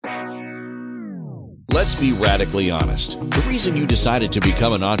Let's be radically honest. The reason you decided to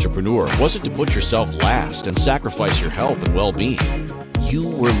become an entrepreneur wasn't to put yourself last and sacrifice your health and well-being. You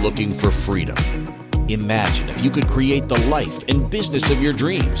were looking for freedom. Imagine if you could create the life and business of your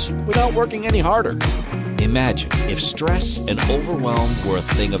dreams without working any harder. Imagine if stress and overwhelm were a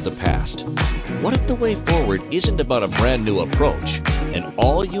thing of the past. What if the way forward isn't about a brand new approach, and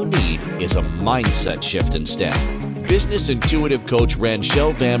all you need is a mindset shift instead? Business intuitive coach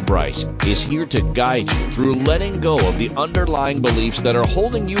Ranchelle Bryce is here to guide you through letting go of the underlying beliefs that are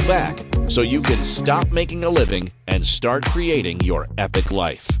holding you back so you can stop making a living and start creating your epic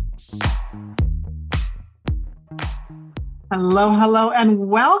life. Hello, and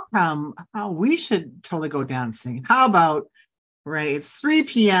welcome. Oh, we should totally go dancing. How about, right, it's 3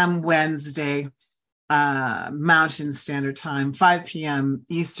 p.m. Wednesday, Mountain Standard Time, 5 p.m.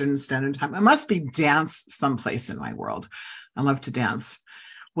 Eastern Standard Time. It must be dance someplace in my world. I love to dance.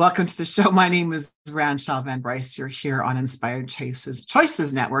 Welcome to the show. My name is Ranchelle Bryce. You're here on Inspired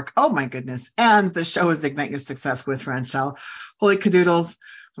Choices Network. Oh my goodness. And the show is Ignite Your Success with Ranchelle. Holy cadoodles.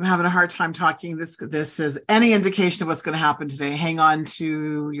 I'm having a hard time talking. This is any indication of what's going to happen today. Hang on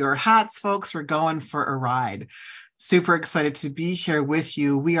to your hats, folks. We're going for a ride. Super excited to be here with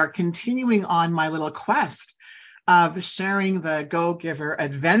you. We are continuing on my little quest of sharing the Go-Giver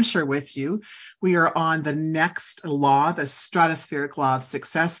adventure with you. We are on the next law, the stratospheric law of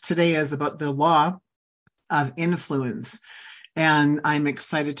success. Today is about the law of influence. And I'm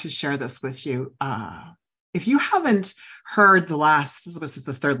excited to share this with you. If you haven't heard this was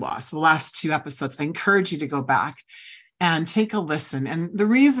the third law, so the last two episodes, I encourage you to go back and take a listen. And the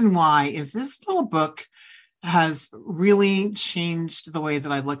reason why is this little book has really changed the way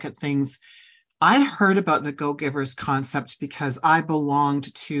that I look at things. I'd heard about the Go-Givers concept because I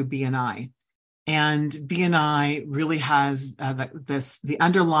belonged to BNI. And BNI really has the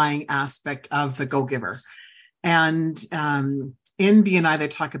underlying aspect of the Go-Giver. And in BNI, they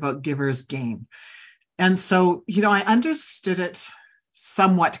talk about giver's gain. And so, I understood it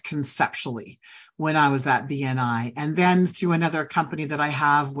somewhat conceptually when I was at BNI. And then through another company that I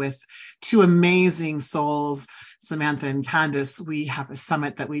have with two amazing souls, Samantha and Candace, we have a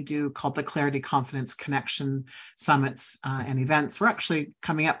summit that we do called the Clarity, Confidence, Connection Summits and Events. We're actually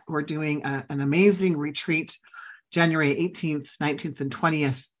coming up. We're doing an amazing retreat, January 18th, 19th, and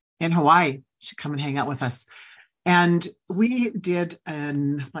 20th in Hawaii. You should come and hang out with us. And we did,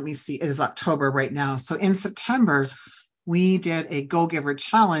 it is October right now. So in September, we did a Go-Giver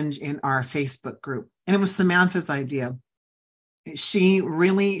challenge in our Facebook group. And it was Samantha's idea. She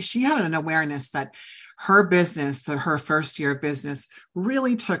had an awareness that her business, her first year of business,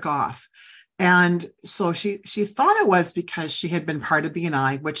 really took off. And so she thought it was because she had been part of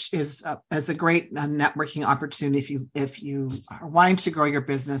BNI, which is a great networking opportunity if you are wanting to grow your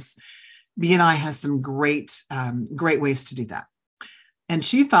business. BNI has some great ways to do that. And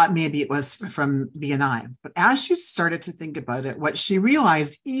she thought maybe it was from BNI. But as she started to think about it, what she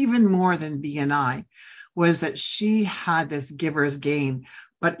realized even more than BNI was that she had this giver's gain.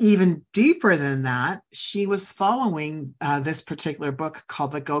 But even deeper than that, she was following this particular book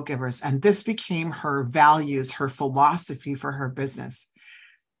called The Go-Givers. And this became her values, her philosophy for her business.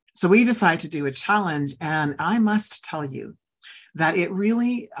 So we decided to do a challenge. And I must tell you, that it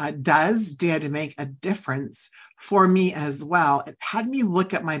really did make a difference for me as well. It had me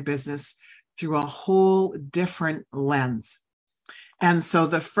look at my business through a whole different lens. And so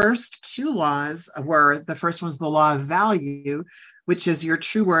the first two laws the first one was the law of value, which is your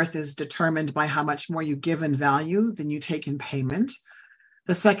true worth is determined by how much more you give in value than you take in payment.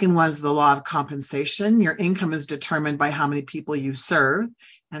 The second was the law of compensation. Your income is determined by how many people you serve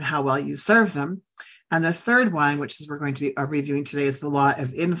and how well you serve them. And the third one, which is we're going to be reviewing today, is the law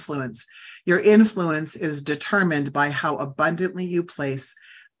of influence. Your influence is determined by how abundantly you place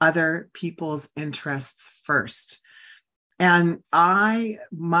other people's interests first. And I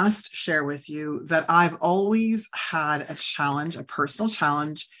must share with you that I've always had a personal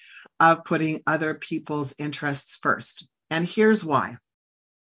challenge of putting other people's interests first. And here's why.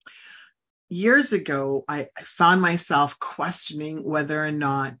 Years ago, I found myself questioning whether or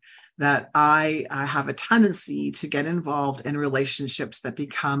not that I have a tendency to get involved in relationships that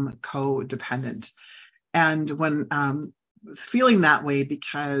become codependent. And when feeling that way,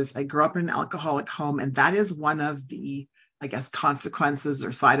 because I grew up in an alcoholic home, and that is one of the, consequences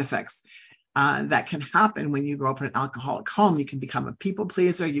or side effects that can happen when you grow up in an alcoholic home. You can become a people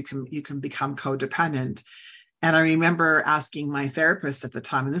pleaser. You can become codependent. And I remember asking my therapist at the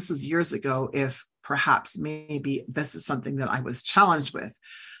time, and this was years ago, if perhaps maybe this is something that I was challenged with.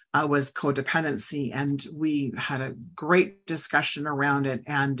 was codependency. And we had a great discussion around it.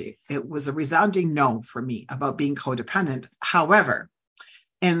 And it was a resounding no for me about being codependent. However,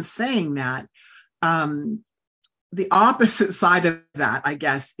 in saying that, the opposite side of that, I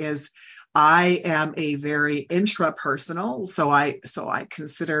guess, is I am a very intrapersonal. So I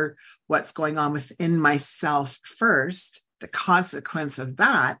consider what's going on within myself first. The consequence of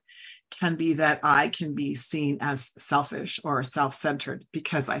that can be that I can be seen as selfish or self-centered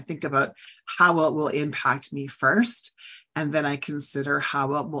because I think about how it will impact me first, and then I consider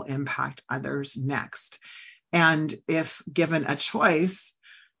how it will impact others next. And if given a choice,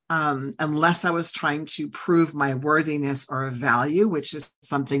 unless I was trying to prove my worthiness or value, which is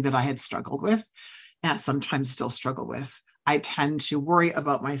something that I had struggled with and sometimes still struggle with, I tend to worry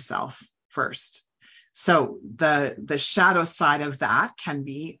about myself first. So the shadow side of that can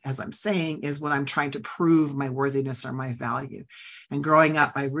be, as I'm saying, is when I'm trying to prove my worthiness or my value. And growing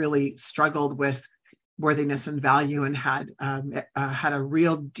up, I really struggled with worthiness and value and had a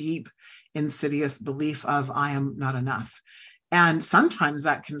real deep, insidious belief of I am not enough. And sometimes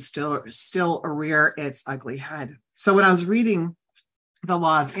that can still rear its ugly head. So when I was reading The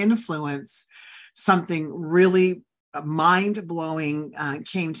Law of Influence, something really mind-blowing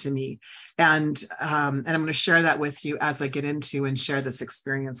came to me. And I'm going to share that with you as I get into and share this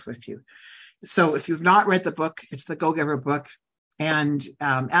experience with you. So if you've not read the book, it's the Go-Giver book. And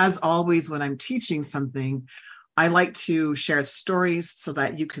as always, when I'm teaching something, I like to share stories so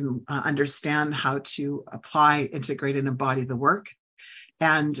that you can understand how to apply, integrate, and embody the work.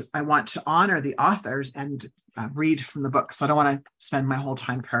 And I want to honor the authors and read from the book. So I don't want to spend my whole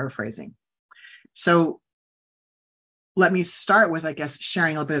time paraphrasing. So let me start with, I guess,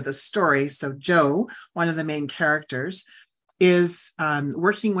 sharing a little bit of the story. So Joe, one of the main characters, is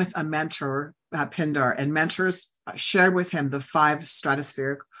working with a mentor, Pindar, and mentors shared with him the 5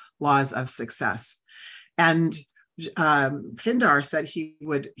 stratospheric laws of success. And Pindar said he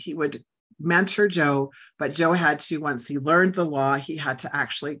would mentor Joe, but Joe had to, once he learned the law, he had to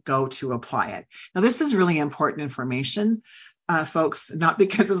actually go to apply it. Now, this is really important information, folks, not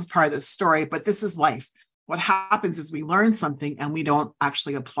because it's part of the story, but this is life. What happens is we learn something and we don't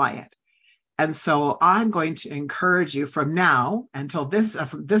actually apply it. And so I'm going to encourage you from now until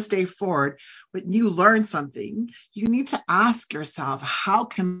from this day forward, when you learn something, you need to ask yourself, how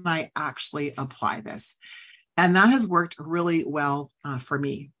can I actually apply this? And that has worked really well for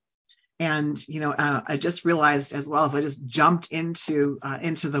me. And, I just realized as well as I just jumped into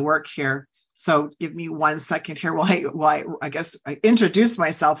the work here. So give me 1 second here while I guess I introduce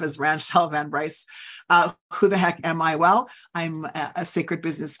myself as Ranchelle Van Bryce. Who the heck am I? Well, I'm a sacred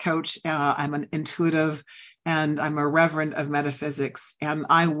business coach. I'm an intuitive, and I'm a reverend of metaphysics. And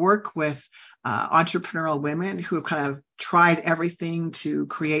I work with entrepreneurial women who have kind of tried everything to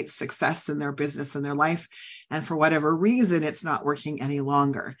create success in their business and their life. And for whatever reason, it's not working any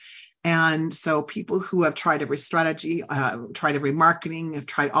longer. And so people who have tried every strategy, tried every marketing, have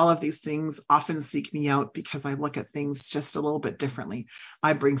tried all of these things, often seek me out because I look at things just a little bit differently.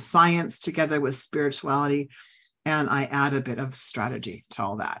 I bring science together with spirituality, and I add a bit of strategy to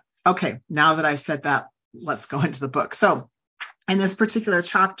all that. Okay, now that I've said that, let's go into the book. So in this particular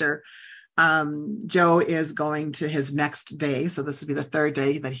chapter, Joe is going to his next day. So this would be the 3rd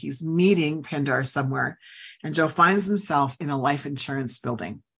day that he's meeting Pindar somewhere. And Joe finds himself in a life insurance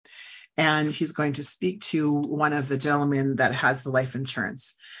building. And he's going to speak to one of the gentlemen that has the life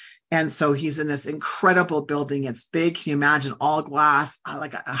insurance. And so he's in this incredible building. It's big. Can you imagine all glass,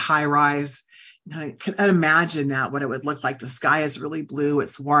 like a high rise? I can imagine that, what it would look like. The sky is really blue.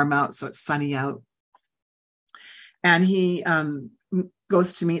 It's warm out, so it's sunny out. And he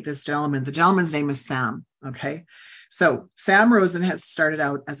goes to meet this gentleman. The gentleman's name is Sam. Okay. So Sam Rosen had started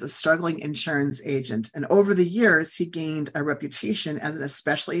out as a struggling insurance agent. And over the years, he gained a reputation as an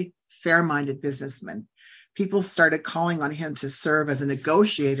especially fair-minded businessman. People started calling on him to serve as a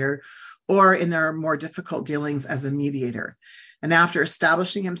negotiator or in their more difficult dealings as a mediator. And after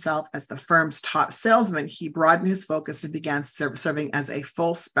establishing himself as the firm's top salesman, he broadened his focus and began serving as a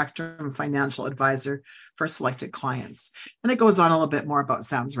full spectrum financial advisor for selected clients. And it goes on a little bit more about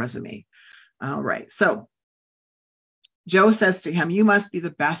Sam's resume. All right. So Joe says to him, "You must be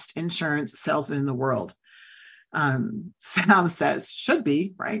the best insurance salesman in the world." Sam says, "Should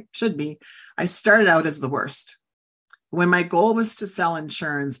be, right? Should be. I started out as the worst. When my goal was to sell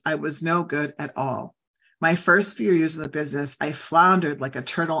insurance, I was no good at all. My first few years in the business, I floundered like a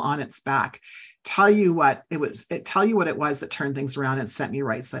turtle on its back. Tell you what it was that turned things around and set me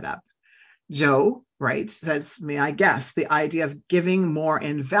right side up." Joe, right, says, "May I guess, the idea of giving more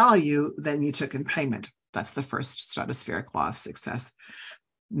in value than you took in payment." That's the first stratospheric law of success.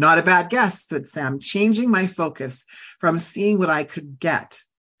 Not a bad guess, said Sam, changing my focus from seeing what I could get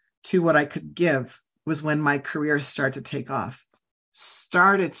to what I could give was when my career started to take off.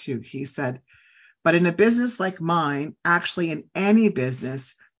 Started to, he said. But in a business like mine, actually in any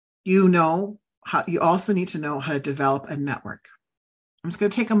business, you also need to know how to develop a network. I'm just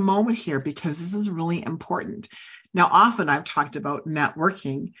going to take a moment here because this is really important. Now, often I've talked about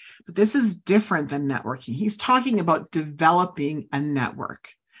networking, but this is different than networking. He's talking about developing a network.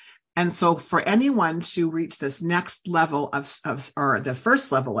 And so for anyone to reach this next level or the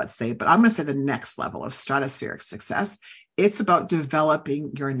first level, let's say, but I'm going to say the next level of stratospheric success, it's about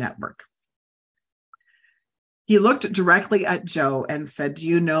developing your network. He looked directly at Joe and said, do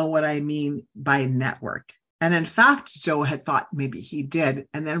you know what I mean by network? And in fact, Joe had thought maybe he did,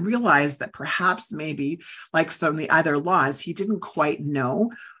 and then realized that perhaps maybe, like from the other laws, he didn't quite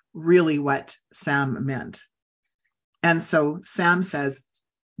know really what Sam meant. And so Sam says,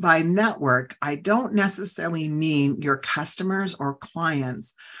 by network, I don't necessarily mean your customers or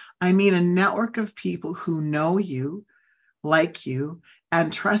clients. I mean a network of people who know you, like you,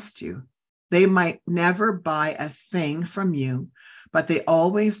 and trust you. They might never buy a thing from you, but they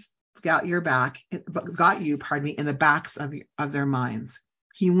always got you, in the backs of their minds.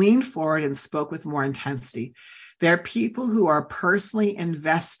 He leaned forward and spoke with more intensity. They're people who are personally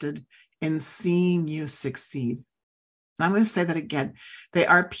invested in seeing you succeed. I'm going to say that again. They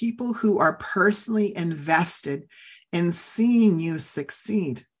are people who are personally invested in seeing you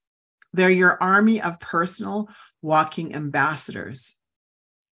succeed. They're your army of personal walking ambassadors.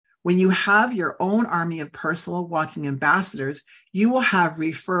 When you have your own army of personal walking ambassadors, you will have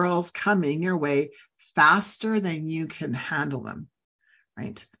referrals coming your way faster than you can handle them,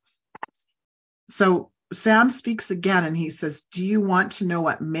 right? So Sam speaks again and he says, do you want to know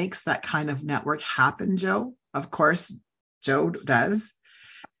what makes that kind of network happen, Joe? Of course, Joe does.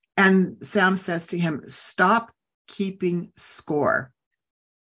 And Sam says to him, stop keeping score.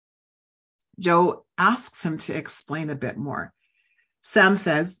 Joe asks him to explain a bit more. Sam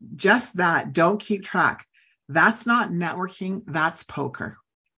says, just that, don't keep track. That's not networking, that's poker,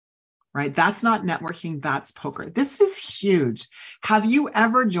 right? That's not networking, that's poker. This is huge. Have you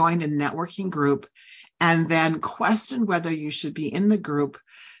ever joined a networking group and then questioned whether you should be in the group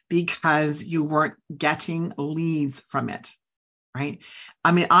because you weren't getting leads from it, right?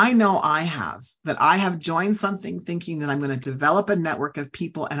 I mean, I know I have joined something thinking that I'm going to develop a network of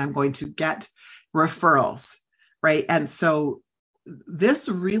people and I'm going to get referrals, right? And so this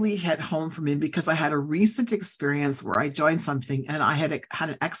really hit home for me because I had a recent experience where I joined something and I had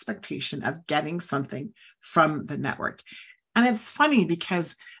an expectation of getting something from the network. And it's funny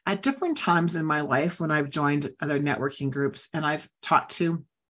because at different times in my life when I've joined other networking groups and I've talked to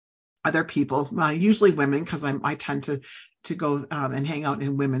other people, usually women, because I tend to go and hang out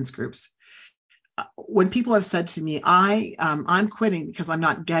in women's groups. When people have said to me, I'm quitting because I'm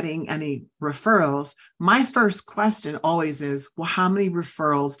not getting any referrals, my first question always is, well, how many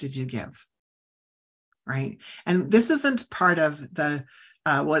referrals did you give? Right. And this isn't part of the,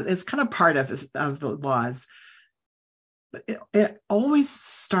 it's kind of part of the laws, but it always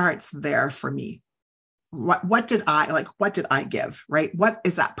starts there for me. What did I give, right? What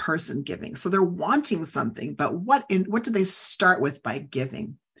is that person giving? So they're wanting something, but what do they start with by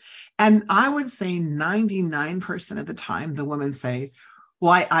giving? And I would say 99% of the time, the women say,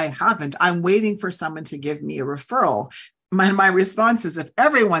 well, I haven't. I'm waiting for someone to give me a referral. My response is, if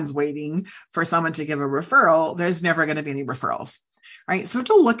everyone's waiting for someone to give a referral, there's never going to be any referrals, right? So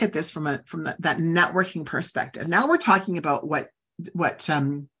to look at this from that networking perspective. Now we're talking about what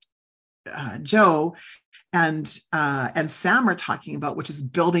Joe and Sam are talking about, which is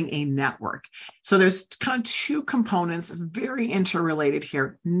building a network. So there's kind of two components, very interrelated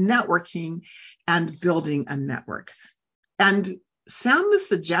here, networking and building a network. And Sam is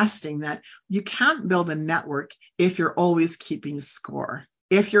suggesting that you can't build a network if you're always keeping score.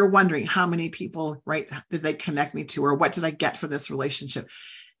 If you're wondering how many people, right, did they connect me to, or what did I get for this relationship?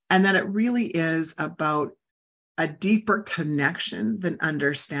 And that it really is about a deeper connection than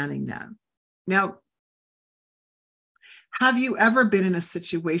understanding them. Now, have you ever been in a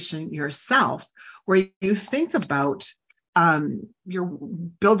situation yourself where you think about you're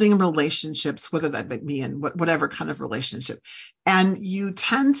building relationships, whether that be in whatever kind of relationship, and you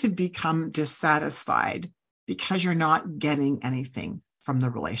tend to become dissatisfied because you're not getting anything from the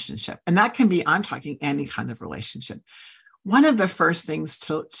relationship? And that can be, I'm talking any kind of relationship. One of the first things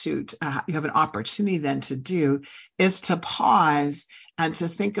to you have an opportunity then to do is to pause and to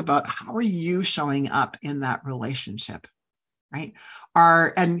think about, how are you showing up in that relationship, right?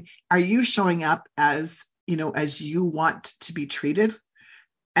 Are you showing up as you want to be treated?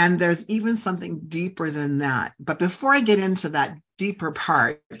 And there's even something deeper than that. But before I get into that deeper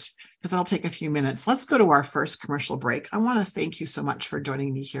part, because that'll take a few minutes, let's go to our first commercial break. I want to thank you so much for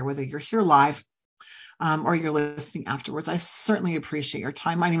joining me here, whether you're here live or you're listening afterwards. I certainly appreciate your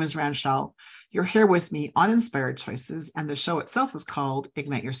time. My name is Ranchelle. You're here with me on Inspired Choices, and the show itself is called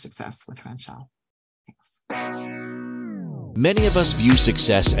Ignite Your Success with Ranchelle. Thanks. Many of us view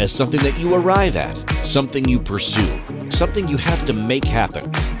success as something that you arrive at, something you pursue, something you have to make happen.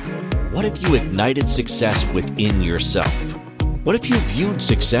 What if you ignited success within yourself? What if you viewed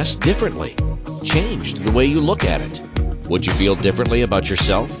success differently, changed the way you look at it? Would you feel differently about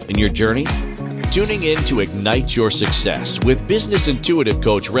yourself and your journey? Tuning in to Ignite Your Success with business intuitive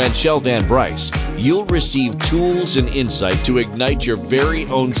coach Ranchelle Van Bryce, you'll receive tools and insight to ignite your very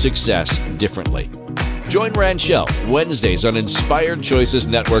own success differently. Join Ranchelle Wednesdays on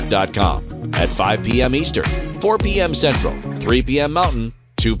InspiredChoicesNetwork.com at 5 p.m. Eastern, 4 p.m. Central, 3 p.m. Mountain,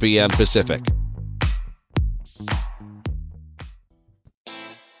 2 p.m. Pacific.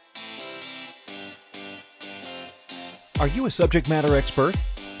 Are you a subject matter expert?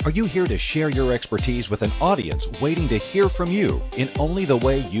 Are you here to share your expertise with an audience waiting to hear from you in only the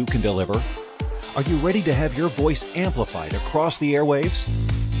way you can deliver? Are you ready to have your voice amplified across the airwaves?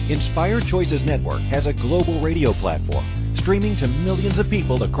 Inspired Choices Network has a global radio platform streaming to millions of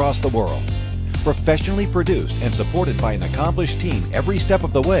people across the world. Professionally produced and supported by an accomplished team every step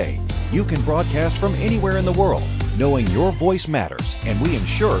of the way, you can broadcast from anywhere in the world, knowing your voice matters, and we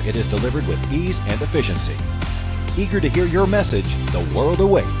ensure it is delivered with ease and efficiency. Eager to hear your message, the world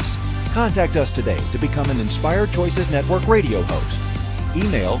awaits. Contact us today to become an Inspired Choices Network radio host.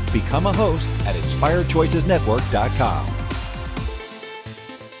 Email becomeahost@inspiredchoicesnetwork.com.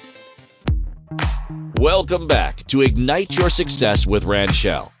 Welcome back to Ignite Your Success with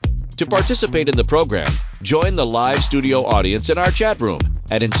Ranchelle. To participate in the program, join the live studio audience in our chat room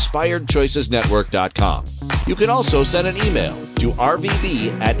at InspiredChoicesNetwork.com. You can also send an email to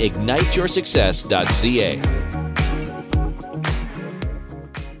rvb@igniteyoursuccess.ca.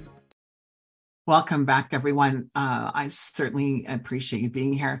 Welcome back, everyone. I certainly appreciate you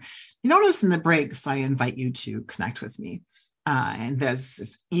being here. You notice in the breaks, I invite you to connect with me. And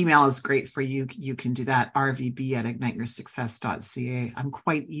if email is great for you, you can do that, rvb@igniteyoursuccess.ca. I'm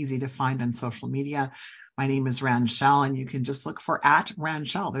quite easy to find on social media. My name is Ranchelle, and you can just look for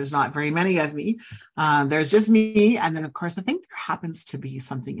 @Ranchelle. There's not very many of me. There's just me. And then, of course, I think there happens to be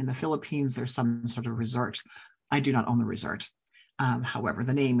something in the Philippines. There's some sort of resort. I do not own the resort. However,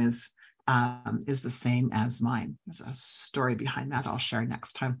 the name is the same as mine. There's a story behind that I'll share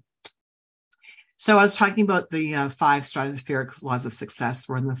next time. So I was talking about the 5 stratospheric laws of success.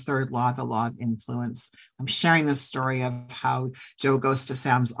 We're in the 3rd law, the law of influence. I'm sharing this story of how Joe goes to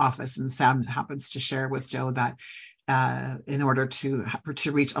Sam's office, and Sam happens to share with Joe that in order to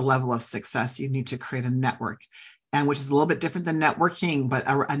reach a level of success, you need to create a network, and which is a little bit different than networking, but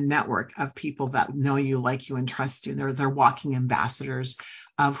a network of people that know you, like you, and trust you. They're walking ambassadors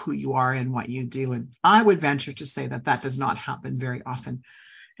of who you are and what you do. And I would venture to say that does not happen very often.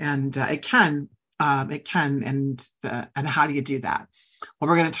 And it can. And how do you do that? Well,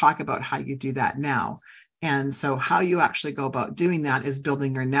 we're going to talk about how you do that now. And so how you actually go about doing that is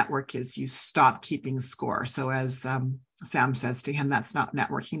building your network is you stop keeping score. So as Sam says to him, that's not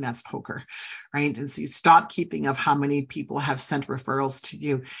networking, that's poker, right? And so you stop keeping of how many people have sent referrals to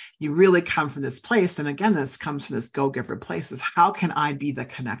you. You really come from this place. And again, this comes from this go-giver place is how can I be the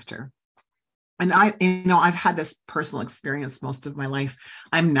connector? And I've had this personal experience most of my life.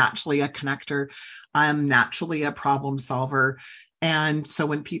 I'm naturally a connector. I'm naturally a problem solver. And so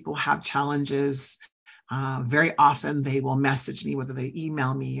when people have challenges, very often they will message me, whether they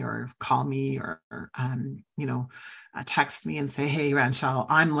email me or call me or text me and say, hey, Ranchelle,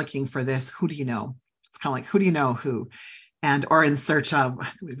 I'm looking for this. Who do you know? It's kind of like, who do you know who? Or in search of,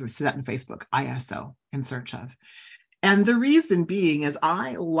 we see that in Facebook, ISO, in search of. And the reason being is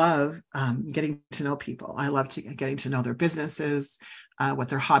I love getting to know people. I love getting to know their businesses, what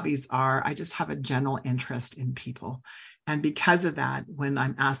their hobbies are. I just have a general interest in people. And because of that, when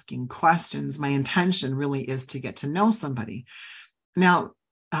I'm asking questions, my intention really is to get to know somebody. Now,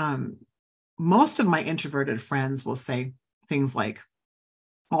 most of my introverted friends will say things like,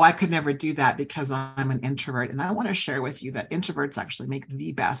 oh, I could never do that because I'm an introvert. And I want to share with you that introverts actually make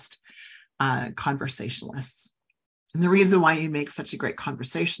the best conversationalists. And the reason why you make such a great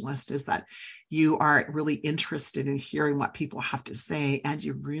conversationalist is that you are really interested in hearing what people have to say, and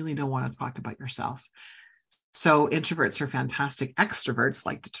you really don't want to talk about yourself. So introverts are fantastic. Extroverts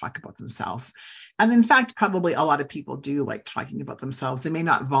like to talk about themselves. And in fact, probably a lot of people do like talking about themselves. They may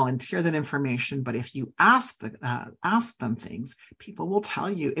not volunteer that information, but if you ask them things, people will tell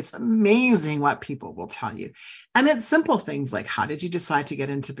you. It's amazing what people will tell you. And it's simple things like, how did you decide to get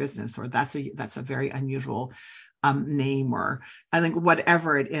into business? Or that's a very unusual name, or I think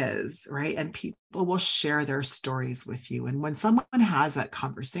whatever it is, right? And people will share their stories with you. And when someone has that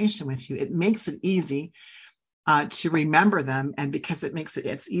conversation with you, it makes it easy to remember them. And because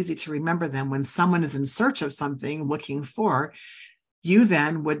it's easy to remember them when someone is in search of something, looking for, you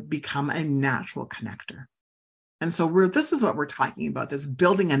then would become a natural connector. And so this is what we're talking about, this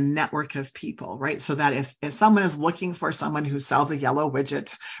building a network of people, right? So that if someone is looking for someone who sells a yellow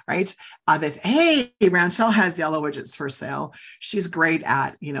widget, right? That, hey, Ranchelle has yellow widgets for sale. She's great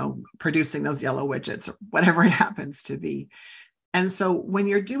at, producing those yellow widgets, or whatever it happens to be. And so when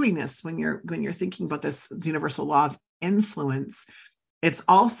you're doing this, when you're thinking about this universal law of influence, it's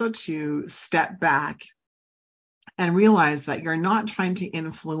also to step back and realize that you're not trying to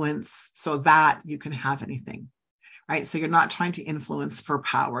influence so that you can have anything, right? So you're not trying to influence for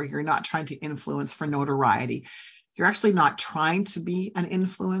power. You're not trying to influence for notoriety. You're actually not trying to be an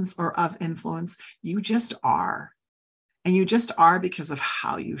influence or of influence. You just are. And you just are because of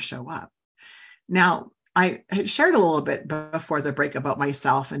how you show up. Now, I had shared a little bit before the break about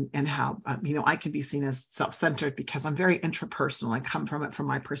myself and how, I can be seen as self-centered because I'm very intrapersonal. I come from it from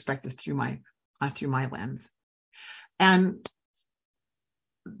my perspective through my lens. And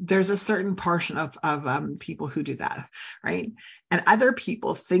there's a certain portion of people who do that, right? And other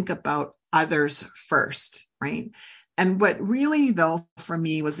people think about others first, right? And what really, though, for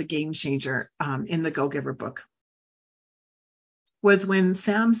me was a game changer in the Go-Giver book was when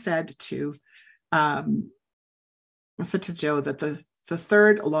Sam said to Joe that the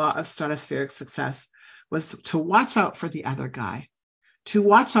third law of stratospheric success was to watch out for the other guy, to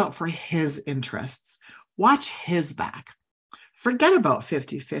watch out for his interests, watch his back. Forget about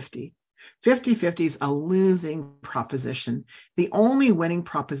 50-50. 50-50 is a losing proposition. The only winning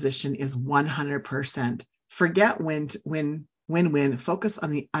proposition is 100%. Forget win-win. Focus on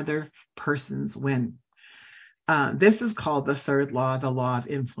the other person's win. This is called the third law, the law of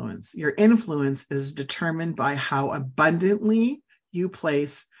influence. Your influence is determined by how abundantly you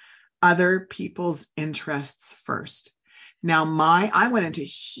place other people's interests first. Now, I went into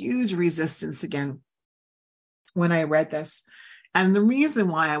huge resistance again when I read this. And the reason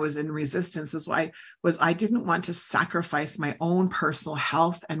why I was in resistance was I didn't want to sacrifice my own personal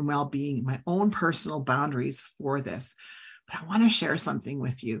health and well-being, my own personal boundaries for this. But I want to share something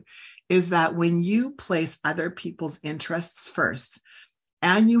with you, is that when you place other people's interests first,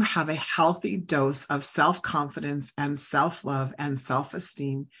 and you have a healthy dose of self-confidence and self-love and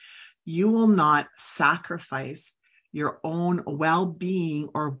self-esteem, you will not sacrifice your own well-being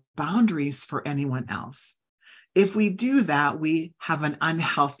or boundaries for anyone else. If we do that, we have an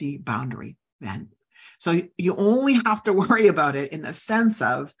unhealthy boundary then. So you only have to worry about it in the sense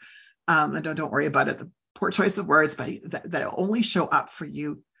of, and don't worry about it, the poor choice of words, but that it only show up for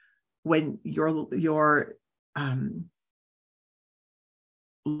you when you're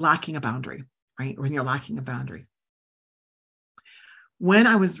lacking a boundary, right? When you're lacking a boundary. When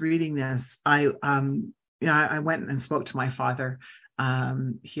I was reading this, I went and spoke to my father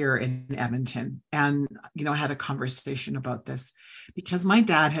here in Edmonton, and I had a conversation about this because my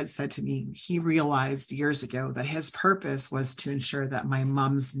dad had said to me, he realized years ago that his purpose was to ensure that my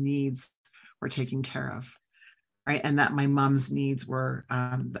mom's needs were taken care of, right? And that my mom's needs were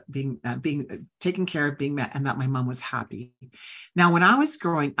being taken care of, being met, and that my mom was happy. Now, when I was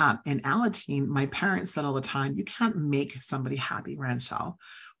growing up in Alateen, my parents said all the time, you can't make somebody happy, Ranchelle,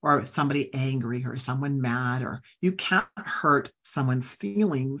 or somebody angry, or someone mad, or you can't hurt someone's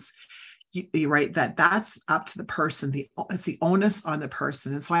feelings. You're right, that's up to the person. It's the onus on the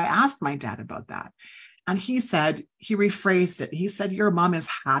person. And so I asked my dad about that. And he rephrased it. He said, your mom is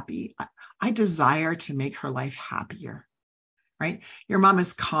happy. I desire to make her life happier, right? Your mom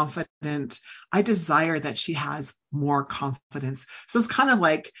is confident. I desire that she has more confidence. So it's kind of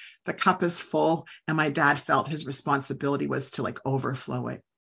like the cup is full, and my dad felt his responsibility was to overflow it.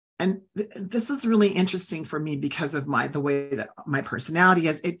 And this is really interesting for me because of the way that my personality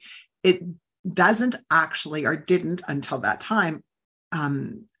is. It doesn't actually, or didn't until that time,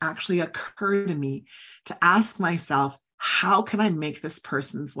 actually occur to me to ask myself, how can I make this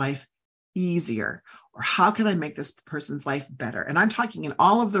person's life easier? Or how can I make this person's life better? And I'm talking in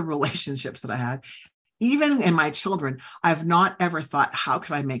all of the relationships that I had, even in my children, I've not ever thought, how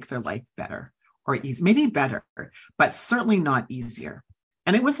can I make their life better or easy? Maybe better, but certainly not easier.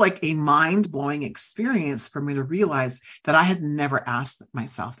 And it was like a mind-blowing experience for me to realize that I had never asked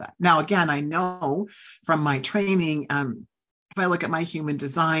myself that. Now, again, I know from my training, if I look at my human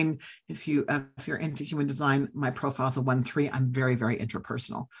design, if you're into human design, my profile is a 1-3. I'm very, very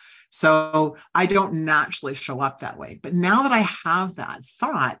interpersonal. So I don't naturally show up that way. But now that I have that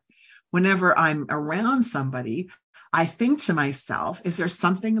thought, whenever I'm around somebody, I think to myself, is there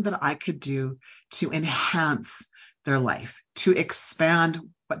something that I could do to enhance their life, to expand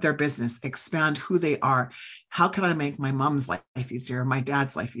what their business, expand who they are? How can I make my mom's life easier, my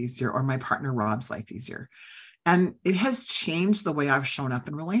dad's life easier, or my partner Rob's life easier? And it has changed the way I've shown up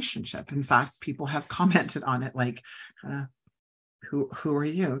in relationship. In fact, people have commented on it like, who are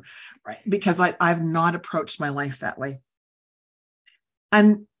you? Right? Because I've not approached my life that way.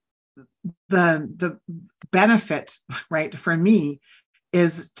 And the benefit, right, for me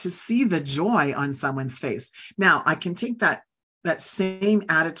is to see the joy on someone's face. Now, I can take that same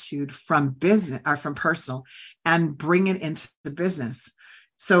attitude from business or from personal and bring it into the business.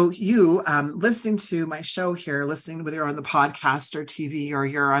 So you listening to my show here, listening whether you're on the podcast or TV or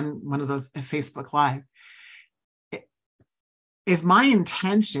you're on one of the Facebook Live, if my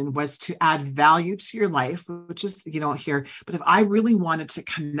intention was to add value to your life, which is, you don't hear, but if I really wanted to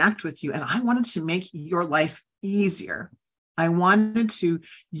connect with you and I wanted to make your life easier, I wanted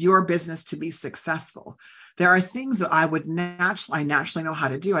your business to be successful, there are things that I naturally know how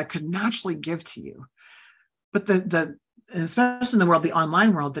to do. I could naturally give to you. But especially in the world, the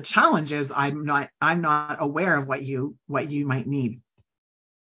online world, the challenge is I'm not aware of what you might need.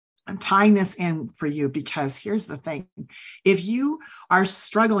 I'm tying this in for you because here's the thing. If you are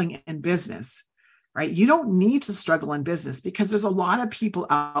struggling in business, right, you don't need to struggle in business because there's a lot of people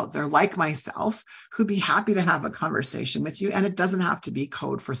out there like myself who'd be happy to have a conversation with you. And it doesn't have to be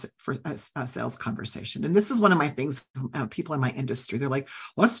code for a sales conversation. And this is one of my things, people in my industry, they're like,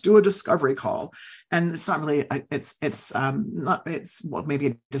 let's do a discovery call. And it's not really, it's maybe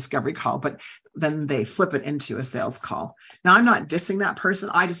a discovery call, but then they flip it into a sales call. Now, I'm not dissing that person.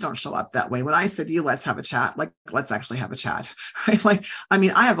 I just don't show up that way. When I said to you, let's have a chat, like, let's actually have a chat, right? Like, I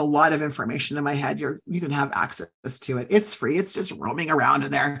mean, I have a lot of information in my head. You can have access to it. It's free. It's just roaming around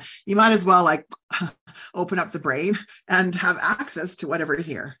in there. You might as well like open up the brain and have access to whatever is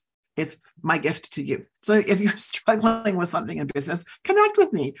here. It's my gift to you. So if you're struggling with something in business, connect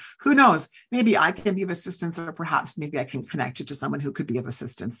with me. Who knows? Maybe I can be of assistance, or perhaps maybe I can connect you to someone who could be of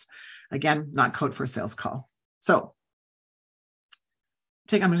assistance. Again, not code for a sales call. So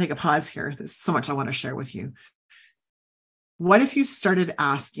I'm going to take a pause here. There's so much I want to share with you. What if you started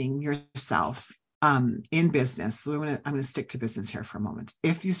asking yourself in business? So I'm going to stick to business here for a moment.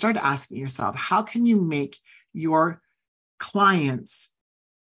 If you start asking yourself, how can you make your clients'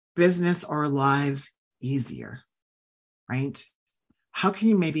 business or lives easier, right? How can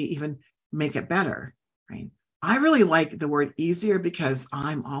you maybe even make it better, right? I really like the word easier because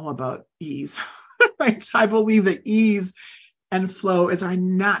I'm all about ease, right? I believe that ease and flow is our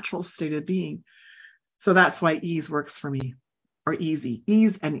natural state of being. So that's why ease works for me, or easy,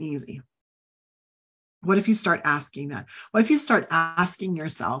 ease and easy. What if you start asking that? What if you start asking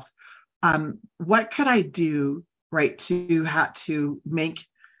yourself, what could I do, right, to make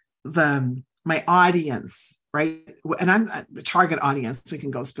my audience, right? And I'm a target audience, so we can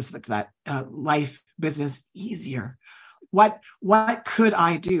go specific to that, life, business easier. What could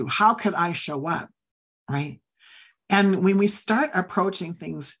I do? How could I show up, right? And when we start approaching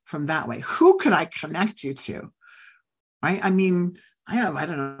things from that way, who could I connect you to, right? I mean, I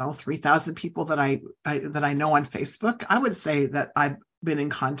have, 3,000 people that I know on Facebook. I would say that I've been in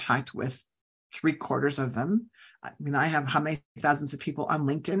contact with 3/4 of them. I mean, I have how many thousands of people on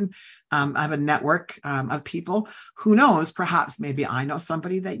LinkedIn? I have a network of people. Who knows? Perhaps maybe I know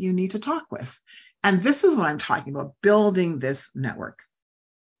somebody that you need to talk with. And this is what I'm talking about, building this network.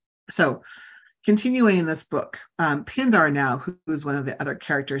 So continuing in this book, Pindar now, who's one of the other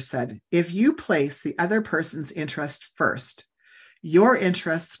characters, said, if you place the other person's interest first, your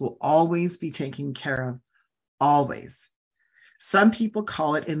interests will always be taken care of, always. Some people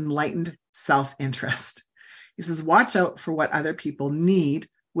call it enlightened self-interest. He says, watch out for what other people need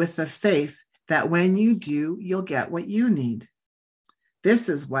with the faith that when you do, you'll get what you need. This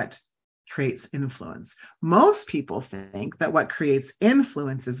is what creates influence. Most people think that what creates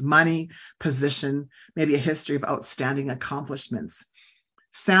influence is money, position, maybe a history of outstanding accomplishments.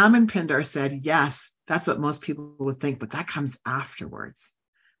 Sam and Pindar said, yes, that's what most people would think, but that comes afterwards.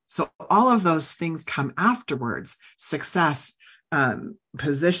 So all of those things come afterwards: success,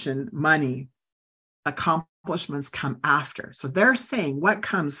 position, money, accomplishments come after. So they're saying what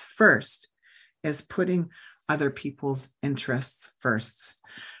comes first is putting other people's interests first.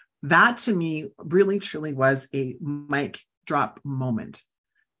 That to me really truly was a mic drop moment,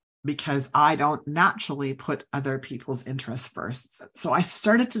 because I don't naturally put other people's interests first. So I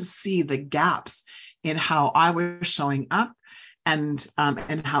started to see the gaps in how I was showing up and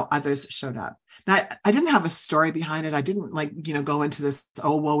how others showed up. Now, I didn't have a story behind it. I didn't go into this,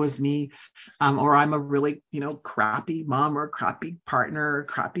 oh, woe is me, or I'm a really, crappy mom or crappy partner or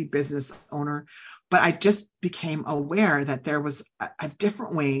crappy business owner. But I just became aware that there was a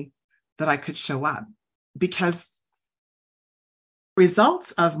different way that I could show up, because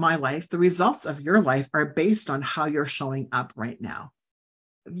results of my life, the results of your life, are based on how you're showing up right now.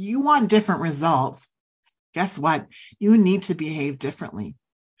 If you want different results, guess what? You need to behave differently.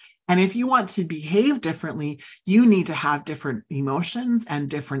 And if you want to behave differently, you need to have different emotions and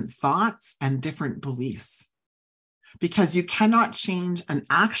different thoughts and different beliefs, because you cannot change an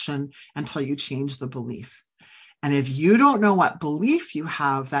action until you change the belief. And if you don't know what belief you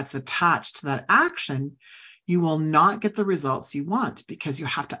have that's attached to that action, you will not get the results you want, because you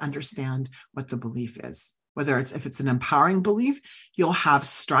have to understand what the belief is. If it's an empowering belief, you'll have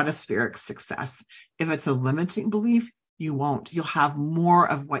stratospheric success. If it's a limiting belief, you won't. You'll have more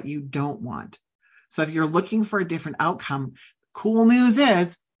of what you don't want. So if you're looking for a different outcome, cool news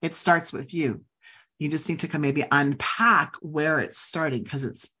is it starts with you. You just need to maybe unpack where it's starting, because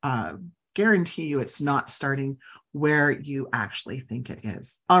it's guarantee you it's not starting where you actually think it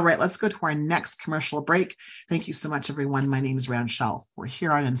is. All right, let's go to our next commercial break. Thank you so much, everyone. My name is Ranchelle. We're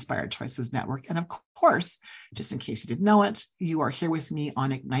here on Inspired Choices Network. And of course, just in case you didn't know it, you are here with me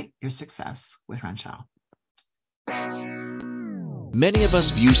on Ignite Your Success with Ranchelle. Many of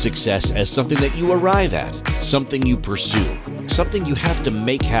us view success as something that you arrive at, something you pursue, something you have to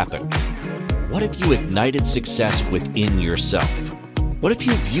make happen. What if you ignited success within yourself? What if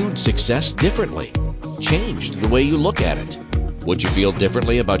you viewed success differently, changed the way you look at it? Would you feel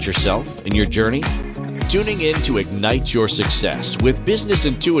differently about yourself and your journey? Tuning in to Ignite Your Success with business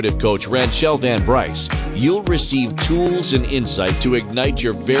intuitive coach Ranchelle Van Bryce, you'll receive tools and insight to ignite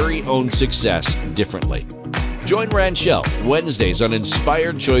your very own success differently. Join Ranchelle Wednesdays on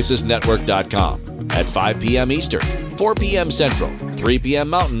InspiredChoicesNetwork.com at 5 p.m. Eastern, 4 p.m. Central, 3 p.m.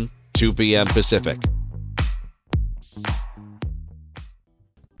 Mountain, 2 p.m. Pacific.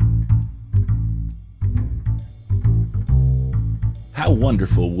 How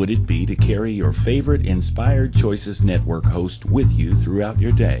wonderful would it be to carry your favorite Inspired Choices Network host with you throughout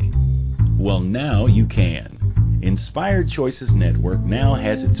your day? Well, now you can. Inspired Choices Network now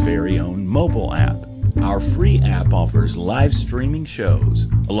has its very own mobile app. Our free app offers live streaming shows,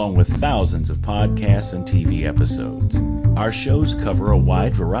 along with thousands of podcasts and TV episodes. Our shows cover a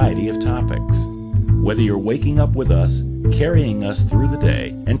wide variety of topics. Whether you're waking up with us, carrying us through the day,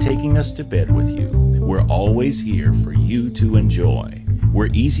 and taking us to bed with you, we're always here for you to enjoy. We're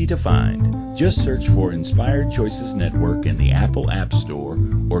easy to find. Just search for Inspired Choices Network in the Apple App Store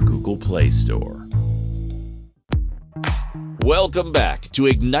or Google Play Store. Welcome back to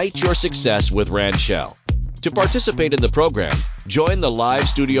Ignite Your Success with Ranchelle. To participate in the program, join the live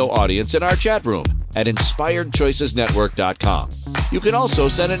studio audience in our chat room at InspiredChoicesNetwork.com. You can also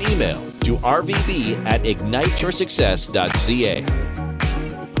send an email to rvb@igniteyoursuccess.ca.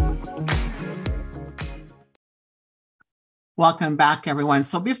 Welcome back, everyone.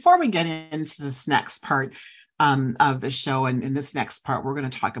 So before we get into this next part of the show, and in this next part, we're going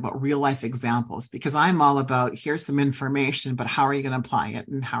to talk about real life examples, because I'm all about here's some information, but how are you going to apply it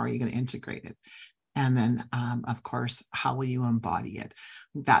and how are you going to integrate it? And then, of course, how will you embody it?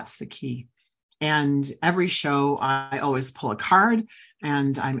 That's the key. And every show, I always pull a card,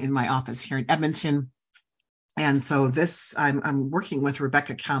 and I'm in my office here in Edmonton. And so this, I'm working with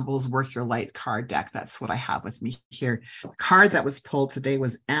Rebecca Campbell's Work Your Light card deck. That's what I have with me here. The card that was pulled today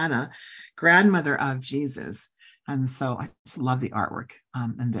was Anna, grandmother of Jesus. And so I just love the artwork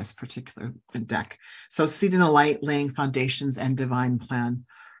in this particular deck. So seed in the light, laying foundations and divine plan.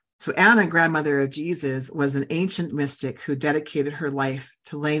 So Anna, grandmother of Jesus, was an ancient mystic who dedicated her life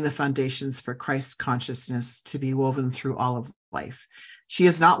to laying the foundations for Christ consciousness to be woven through all of life. She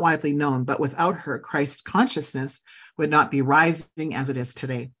is not widely known, but without her, Christ consciousness would not be rising as it is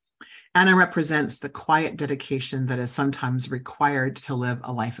today. Anna represents the quiet dedication that is sometimes required to live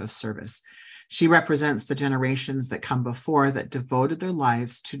a life of service. She represents the generations that come before that devoted their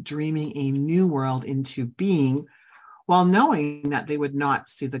lives to dreaming a new world into being, while knowing that they would not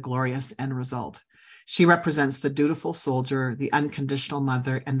see the glorious end result. She represents the dutiful soldier, the unconditional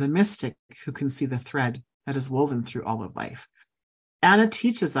mother, and the mystic who can see the thread that is woven through all of life. Anna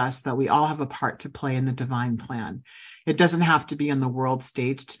teaches us that we all have a part to play in the divine plan. It doesn't have to be on the world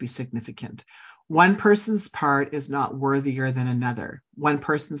stage to be significant. One person's part is not worthier than another. One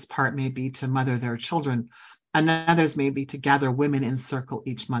person's part may be to mother their children. Another's may be to gather women in circle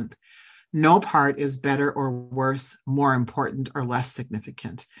each month. No part is better or worse, more important or less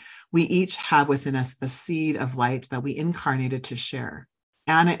significant. We each have within us a seed of light that we incarnated to share.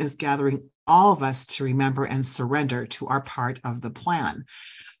 Anna is gathering all of us to remember and surrender to our part of the plan.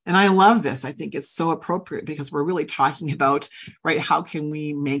 And I love this. I think it's so appropriate because we're really talking about, right, how can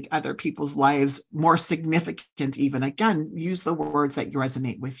we make other people's lives more significant even? Again, use the words that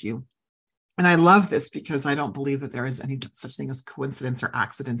resonate with you. And I love this because I don't believe that there is any such thing as coincidence or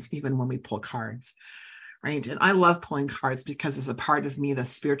accidents, even when we pull cards, right? And I love pulling cards because there's a part of me, the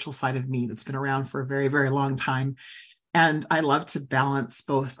spiritual side of me, that's been around for a very, very long time. And I love to balance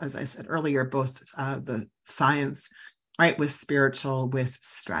both, as I said earlier, both the science, right, with spiritual, with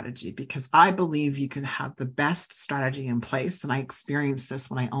strategy, because I believe you can have the best strategy in place. And I experienced this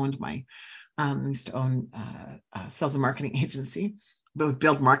when I owned I used to own a sales and marketing agency. They would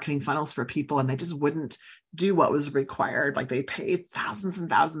build marketing funnels for people and they just wouldn't do what was required. Like they paid thousands and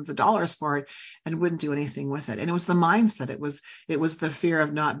thousands of dollars for it and wouldn't do anything with it. And it was the mindset. It was the fear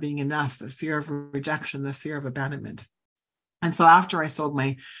of not being enough, the fear of rejection, the fear of abandonment. And so after I sold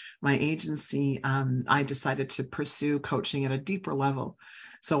my agency, I decided to pursue coaching at a deeper level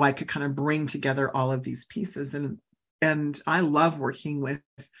so I could kind of bring together all of these pieces. And I love working with,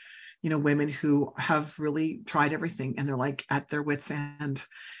 women who have really tried everything and they're like at their wits' end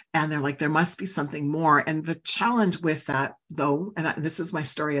and they're like, there must be something more. And the challenge with that though, and this is my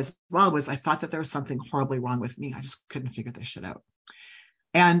story as well, was I thought that there was something horribly wrong with me. I just couldn't figure this shit out.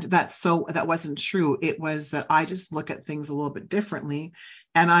 And that wasn't true. It was that I just look at things a little bit differently.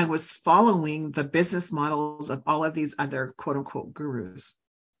 And I was following the business models of all of these other quote unquote gurus.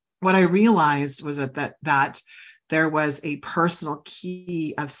 What I realized was that there was a personal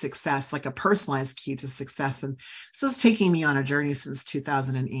key of success, like a personalized key to success. And this is taking me on a journey since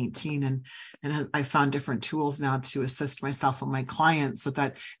 2018. And I found different tools now to assist myself and my clients so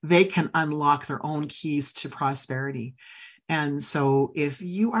that they can unlock their own keys to prosperity. And so if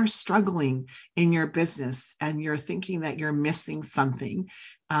you are struggling in your business and you're thinking that you're missing something,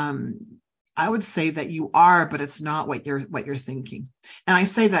 I would say that you are, but it's not what you're thinking. And I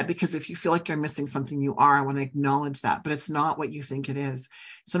say that because if you feel like you're missing something, you are. I want to acknowledge that, but it's not what you think it is.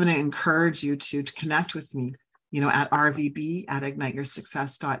 So I'm going to encourage you to connect with me, at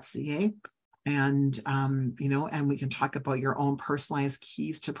rvb@igniteyoursuccess.ca. And, and we can talk about your own personalized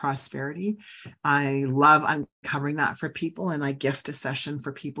keys to prosperity. I love uncovering that for people, and I gift a session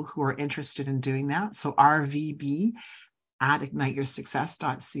for people who are interested in doing that. So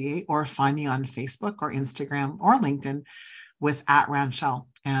rvb@igniteyoursuccess.ca, or find me on Facebook or Instagram or LinkedIn with @Ranchelle.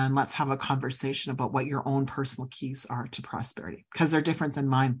 And let's have a conversation about what your own personal keys are to prosperity, because they're different than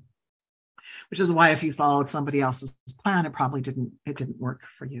mine, which is why if you followed somebody else's plan, it probably didn't work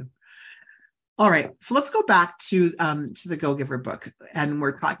for you. All right, so let's go back to the Go Giver book, and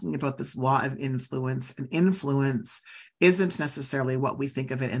we're talking about this law of influence. And influence isn't necessarily what we think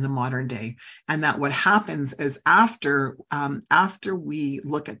of it in the modern day, and that what happens is after we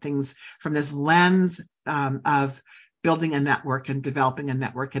look at things from this lens of building a network and developing a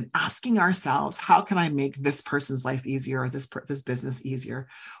network and asking ourselves, how can I make this person's life easier, or this business easier,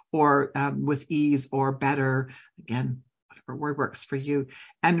 or with ease or better? Again, whatever word works for you,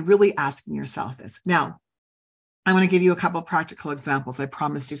 and really asking yourself this. Now, I'm going to give you a couple of practical examples. I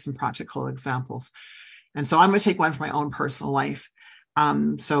promised you some practical examples. And so I'm going to take one from my own personal life.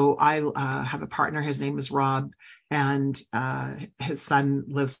 So I have a partner. His name is Rob, and his son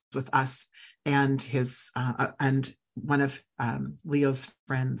lives with us, and and one of Leo's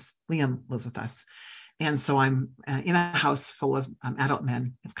friends, Liam, lives with us. And so I'm in a house full of adult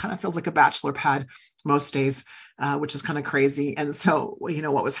men. It kind of feels like a bachelor pad most days, which is kind of crazy. And so,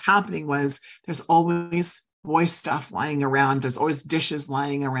 what was happening was there's always boy stuff lying around. There's always dishes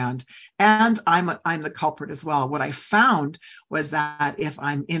lying around. And I'm the culprit as well. What I found was that if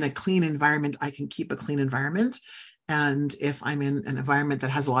I'm in a clean environment, I can keep a clean environment. And if I'm in an environment that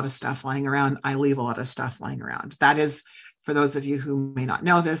has a lot of stuff lying around, I leave a lot of stuff lying around. That is, for those of you who may not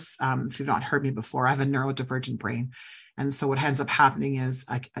know this, if you've not heard me before, I have a neurodivergent brain. And so what ends up happening is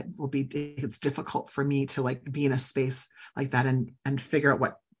it's difficult for me to be in a space like that and figure out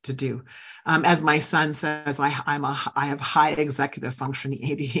what to do. As my son says, I have high executive functioning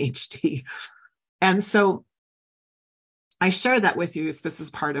ADHD. And so I share that with you. This is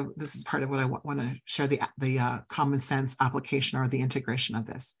part of what I want to share, the common sense application or the integration of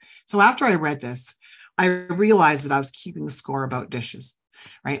this. So after I read this, I realized that I was keeping score about dishes,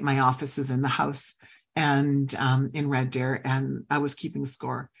 right? My office is in the house and in Red Deer, and I was keeping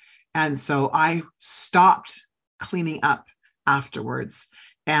score. And so I stopped cleaning up afterwards.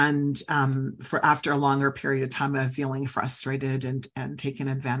 And after a longer period of time of feeling frustrated and taken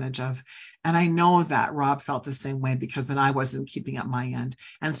advantage of. And I know that Rob felt the same way, because then I wasn't keeping up my end.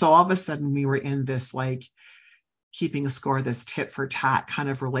 And so all of a sudden we were in this like keeping a score, this tit for tat kind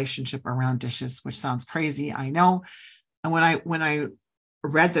of relationship around dishes, which sounds crazy, I know. And when I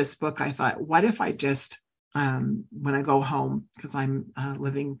read this book, I thought, what if I just, when I go home, because I'm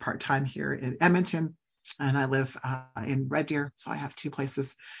living part-time here in Edmonton, and I live in Red Deer, so I have two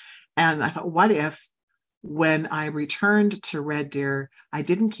places. And I thought, what if when I returned to Red Deer, I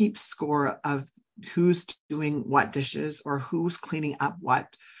didn't keep score of who's doing what dishes or who's cleaning up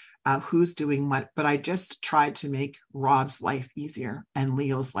what, who's doing what, but I just tried to make Rob's life easier and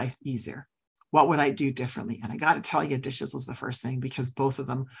Leo's life easier. What would I do differently? And I got to tell you, dishes was the first thing, because both of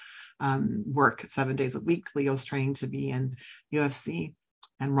them work 7 days a week. Leo's training to be in UFC,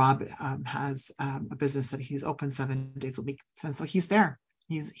 and Rob has a business that he's open 7 days a week. And so he's there.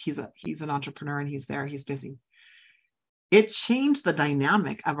 He's an entrepreneur, and he's there. He's busy. It changed the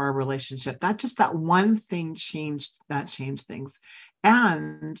dynamic of our relationship. That one thing changed things.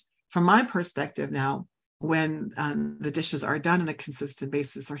 And from my perspective now, when the dishes are done on a consistent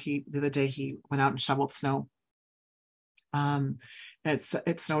basis, or the other day he went out and shoveled snow.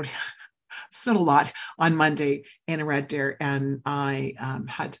 It snowed a lot on Monday in Red Deer, and I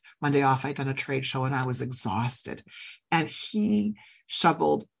had Monday off. I'd done a trade show and I was exhausted, and he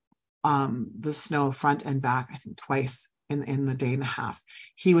shoveled the snow front and back, I think twice in the day and a half.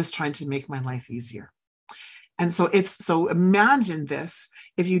 He was trying to make my life easier. And so imagine this,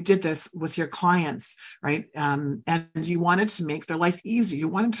 if you did this with your clients, right? And you wanted to make their life easier. You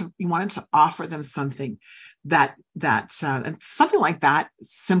wanted to offer them something that and something like that,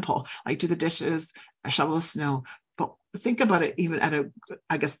 simple, like do the dishes, shovel the snow. But think about it even at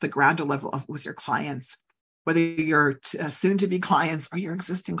I guess the grander level with your clients, whether you're soon to be clients or your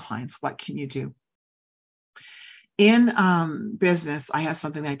existing clients. What can you do? In business, I have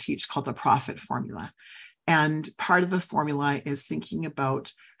something I teach called the profit formula. And part of the formula is thinking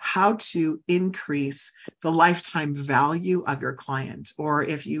about how to increase the lifetime value of your client. Or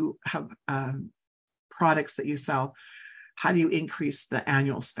if you have products that you sell, how do you increase the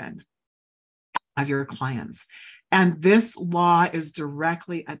annual spend of your clients? And this law is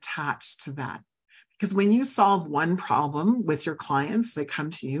directly attached to that. Because when you solve one problem with your clients, they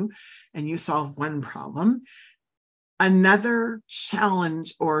come to you and you solve one problem, another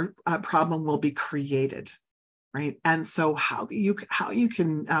challenge or problem will be created, right? And so how you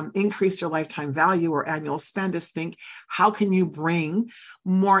can increase your lifetime value or annual spend is think, how can you bring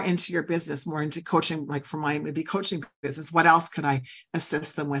more into your business, more into coaching, like for my maybe coaching business, what else could I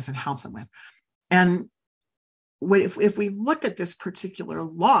assist them with and help them with? And if we look at this particular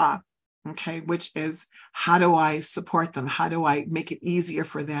law, okay, which is how do I support them? How do I make it easier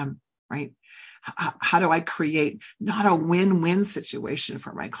for them, right? How do I create not a win-win situation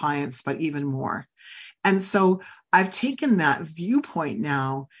for my clients, but even more? And so I've taken that viewpoint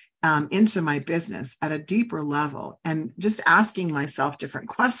now into my business at a deeper level, and just asking myself different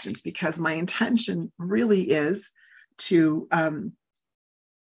questions, because my intention really is to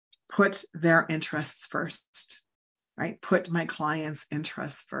put their interests first, right? Put my clients'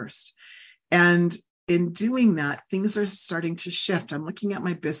 interests first. And in doing that, things are starting to shift. I'm looking at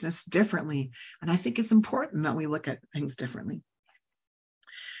my business differently. And I think it's important that we look at things differently.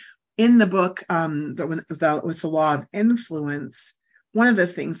 In the book, with the law of influence, one of the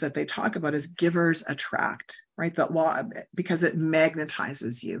things that they talk about is givers attract, right? That law, because it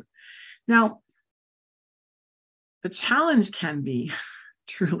magnetizes you. Now, the challenge can be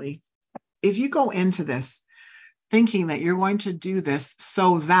truly, if you go into this thinking that you're going to do this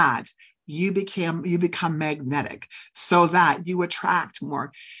so that you become magnetic, so that you attract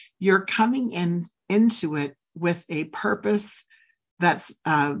more, you're coming into it with a purpose that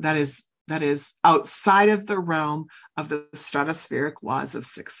is outside of the realm of the stratospheric laws of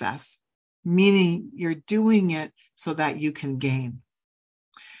success, meaning you're doing it so that you can gain.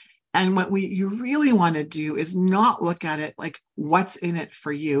 And what you really want to do is not look at it like what's in it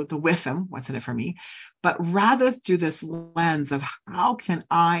for you, the WIFM, what's in it for me, but rather through this lens of how can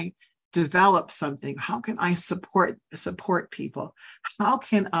I develop something? How can I support people? How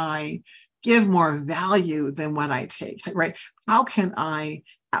can I give more value than what I take, right? How can I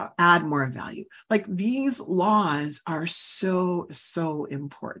add more value? Like, these laws are so, so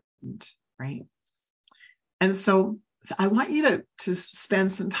important, right? And so I want you to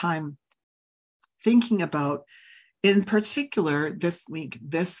spend some time thinking about, in particular this week,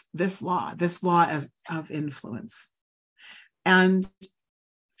 this law of influence. And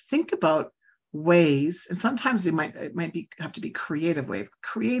think about ways, and sometimes it might have to be creative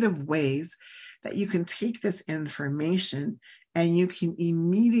ways that you can take this information and you can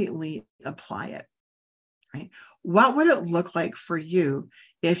immediately apply it, right? What would it look like for you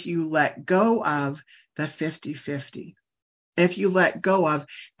if you let go of the 50-50? If you let go of,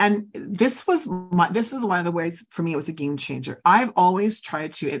 and this is one of the ways for me, it was a game changer. I've always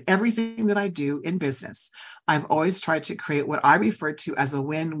tried to, in everything that I do in business, I've always tried to create what I refer to as a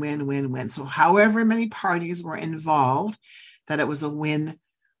win-win-win-win. So however many parties were involved, that it was a win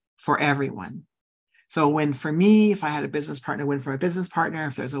for everyone. So a win for me, if I had a business partner, a win for a business partner,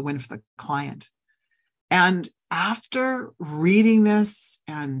 if there's a win for the client. And after reading this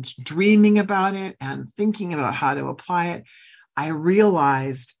and dreaming about it and thinking about how to apply it, I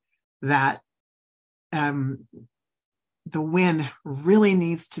realized that the win really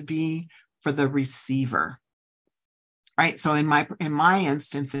needs to be for the receiver, right? So in my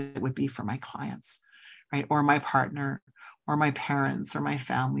instance, it would be for my clients, right? Or my partner, or my parents, or my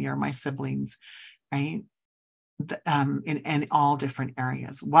family, or my siblings, right? In all different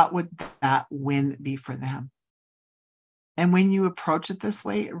areas. What would that win be for them? And when you approach it this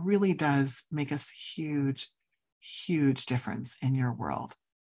way, it really does make a huge, huge difference in your world.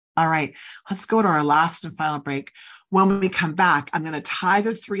 All right, let's go to our last and final break. When we come back, I'm going to tie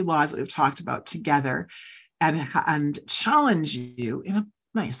the 3 laws that we've talked about together and challenge you in a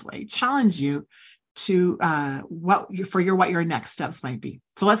nice way, challenge you to what your next steps might be.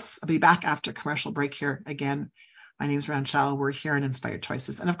 So let's be back after commercial break here again. My name is Ranchelle. We're here in Inspired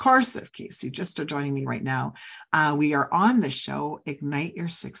Choices. And of course, in case you just are joining me right now, we are on the show, Ignite Your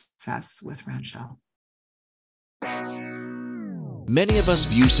Success with Ranchelle. Many of us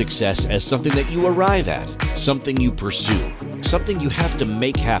view success as something that you arrive at, something you pursue, something you have to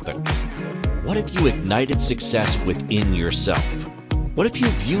make happen. What if you ignited success within yourself? What if you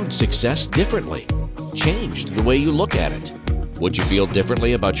viewed success differently? Changed the way you look at it? Would you feel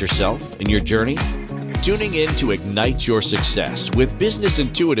differently about yourself and your journey? Tuning in to Ignite Your Success with business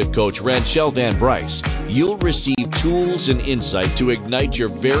intuitive coach Ranchelle Van Bryce, you'll receive tools and insight to ignite your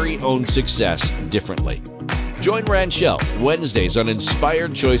very own success differently. Join Ranchelle Wednesdays on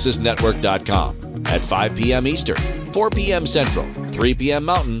InspiredChoicesNetwork.com at 5 p.m. Eastern, 4 p.m. Central, 3 p.m.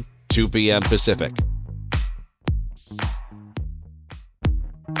 Mountain, 2 p.m. Pacific.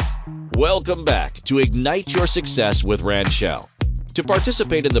 Welcome back to Ignite Your Success with Ranchelle. To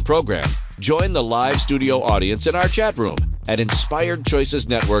participate in the program, join the live studio audience in our chat room at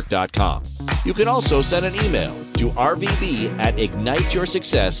InspiredChoicesNetwork.com. You can also send an email to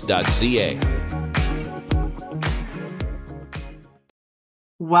rvb@igniteyoursuccess.ca.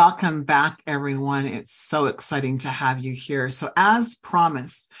 Welcome back, everyone. It's so exciting to have you here. So as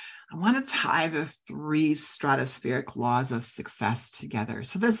promised, I want to tie the 3 stratospheric laws of success together.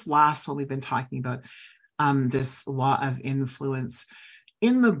 So this last one we've been talking about, this law of influence.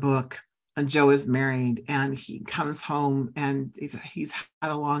 In the book, Joe is married and he comes home and he's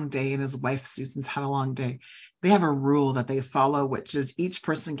had a long day and his wife Susan's had a long day. They have a rule that they follow, which is each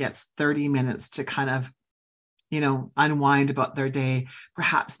person gets 30 minutes to kind of, unwind about their day,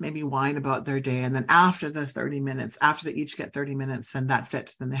 perhaps maybe whine about their day. And then after the 30 minutes, after they each get 30 minutes, then that's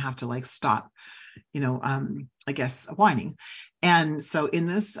it. Then they have to stop, I guess, whining. And so in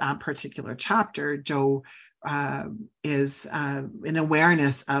this particular chapter, Joe is in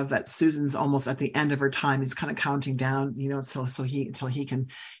awareness of that Susan's almost at the end of her time. He's kind of counting down, until he can,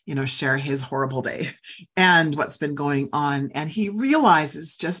 share his horrible day and what's been going on. And he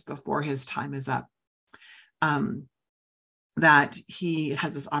realizes just before his time is up, that he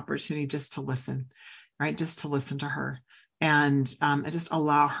has this opportunity just to listen, right? Just to listen to her and just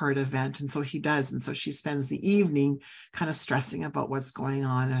allow her to vent. And so he does. And so she spends the evening kind of stressing about what's going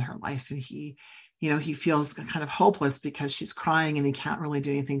on in her life. And he feels kind of hopeless because she's crying and he can't really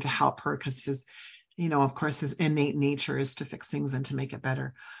do anything to help her because his, of course, his innate nature is to fix things and to make it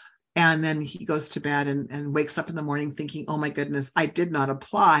better. And then he goes to bed and wakes up in the morning thinking, oh my goodness, I did not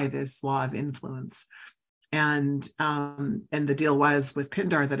apply this law of influence. And the deal was with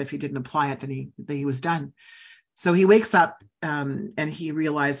Pindar that if he didn't apply it, then he was done. So he wakes up and he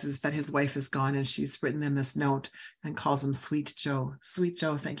realizes that his wife is gone and she's written him this note and calls him Sweet Joe. Sweet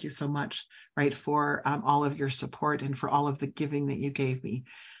Joe, thank you so much, right, for all of your support and for all of the giving that you gave me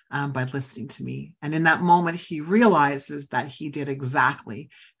by listening to me. And in that moment, he realizes that he did exactly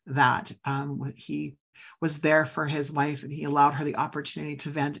that. He was there for his wife and he allowed her the opportunity to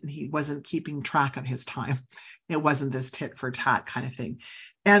vent and he wasn't keeping track of his time. It wasn't this tit for tat kind of thing.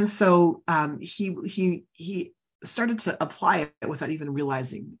 And so he started to apply it without even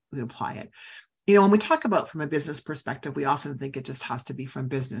realizing to apply it. when we talk about from a business perspective, we often think it just has to be from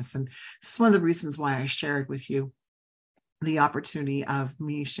business. And this is one of the reasons why I shared with you the opportunity of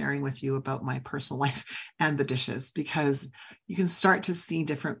me sharing with you about my personal life and the dishes, because you can start to see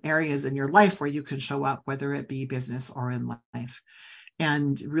different areas in your life where you can show up, whether it be business or in life,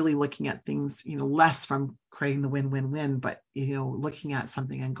 and really looking at things, less from creating the win-win-win, but, looking at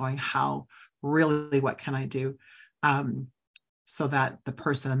something and going, what can I do? So that the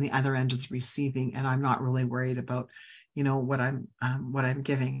person on the other end is receiving, and I'm not really worried about, what I'm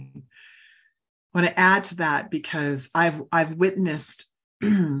giving. I want to add to that because I've witnessed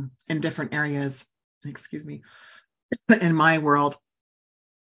in different areas, in my world,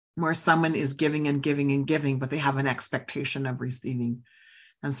 where someone is giving and giving and giving, but they have an expectation of receiving.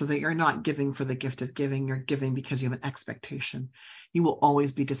 And so that you're not giving for the gift of giving, you're giving because you have an expectation. You will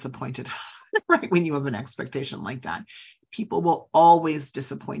always be disappointed, right? When you have an expectation like that. People will always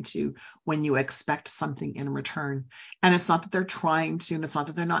disappoint you when you expect something in return. And it's not that they're trying to, and it's not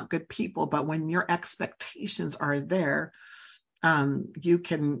that they're not good people, but when your expectations are there,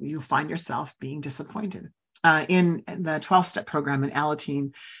 you find yourself being disappointed. In the 12-step program in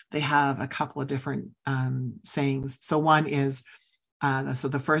Alateen, they have a couple of different sayings. So one is, so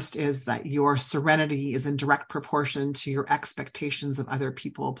the first is that your serenity is in direct proportion to your expectations of other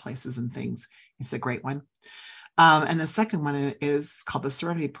people, places, and things. It's a great one. And the second one is called the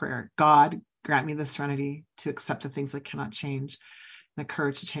serenity prayer. God, grant me the serenity to accept the things I cannot change, and the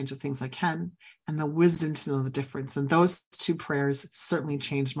courage to change the things I can, and the wisdom to know the difference. And those two prayers certainly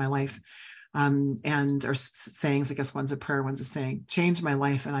changed my life. Or sayings, I guess one's a prayer, one's a saying, changed my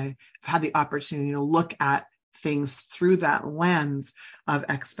life. And I've had the opportunity to look at things through that lens of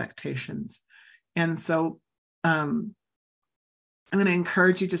expectations. And so I'm going to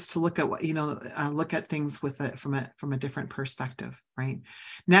encourage you just to look at what, look at things from a different perspective, right?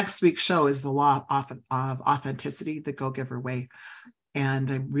 Next week's show is the law of authenticity, the Go-Giver way.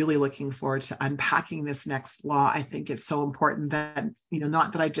 And I'm really looking forward to unpacking this next law. I think it's so important that,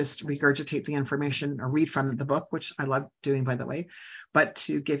 not that I just regurgitate the information or read from the book, which I love doing, by the way, but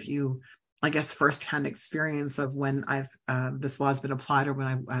to give you, I guess, firsthand experience of when this law has been applied, or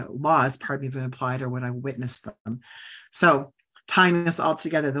when been applied, or when I witnessed them. So tying this all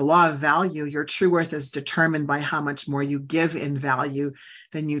together, the law of value, your true worth is determined by how much more you give in value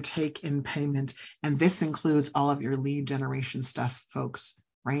than you take in payment. And this includes all of your lead generation stuff, folks,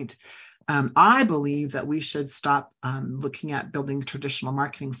 right? I believe that we should stop looking at building traditional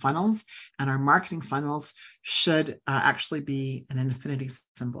marketing funnels, and our marketing funnels should actually be an infinity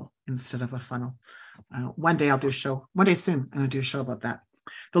symbol instead of a funnel. One day soon, I'm going to do a show about that.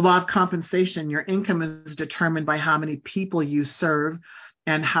 The law of compensation, your income is determined by how many people you serve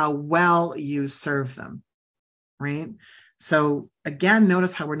and how well you serve them, right? So again,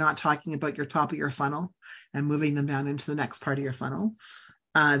 notice how we're not talking about your top of your funnel and moving them down into the next part of your funnel.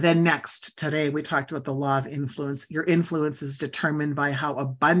 Then next, today, we talked about the law of influence. Your influence is determined by how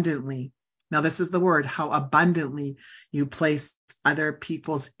abundantly, now this is the word, how abundantly you place other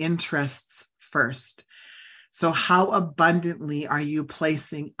people's interests first. So how abundantly are you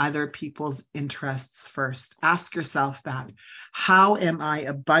placing other people's interests first? Ask yourself that. How am I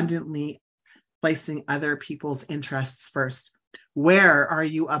abundantly placing other people's interests first? Where are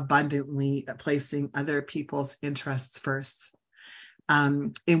you abundantly placing other people's interests first?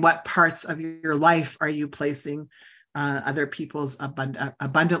 In what parts of your life are you placing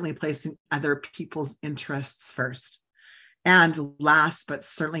abundantly placing other people's interests first? And last, but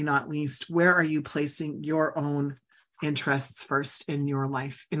certainly not least, where are you placing your own interests first in your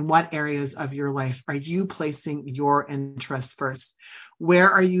life? In what areas of your life are you placing your interests first? Where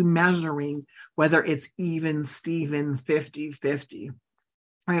are you measuring whether it's even Steven 50-50?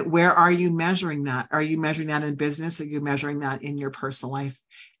 Right? Where are you measuring that? Are you measuring that in business? Are you measuring that in your personal life?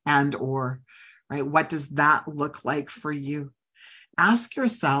 Right? What does that look like for you? Ask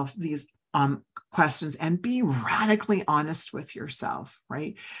yourself these questions and be radically honest with yourself,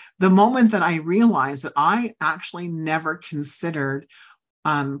 right? The moment that I realized that I actually never considered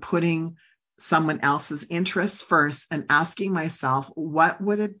putting someone else's interests first and asking myself, what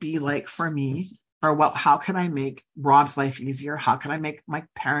would it be like for me? Or how can I make Rob's life easier? How can I make my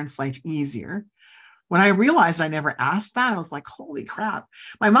parents' life easier? When I realized I never asked that, I was like, holy crap.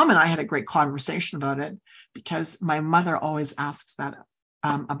 My mom and I had a great conversation about it, because my mother always asks that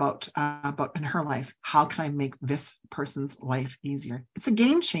about in her life. How can I make this person's life easier? It's a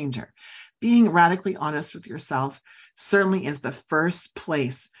game changer. Being radically honest with yourself certainly is the first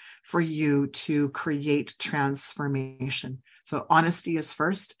place for you to create transformation. So honesty is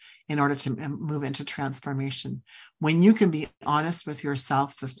first in order to move into transformation. When you can be honest with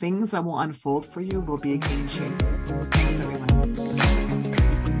yourself, the things that will unfold for you will be a game changer. Thanks, everyone.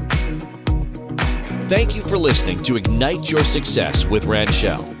 Thank you for listening to Ignite Your Success with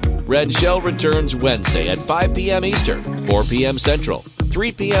Ranchelle. Ranchelle returns Wednesday at 5 p.m. Eastern, 4 p.m. Central,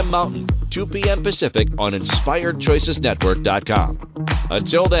 3 p.m. Mountain, 2 p.m. Pacific on InspiredChoicesNetwork.com.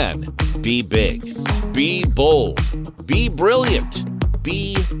 Until then, be big, be bold, be brilliant,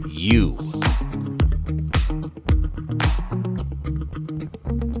 be you.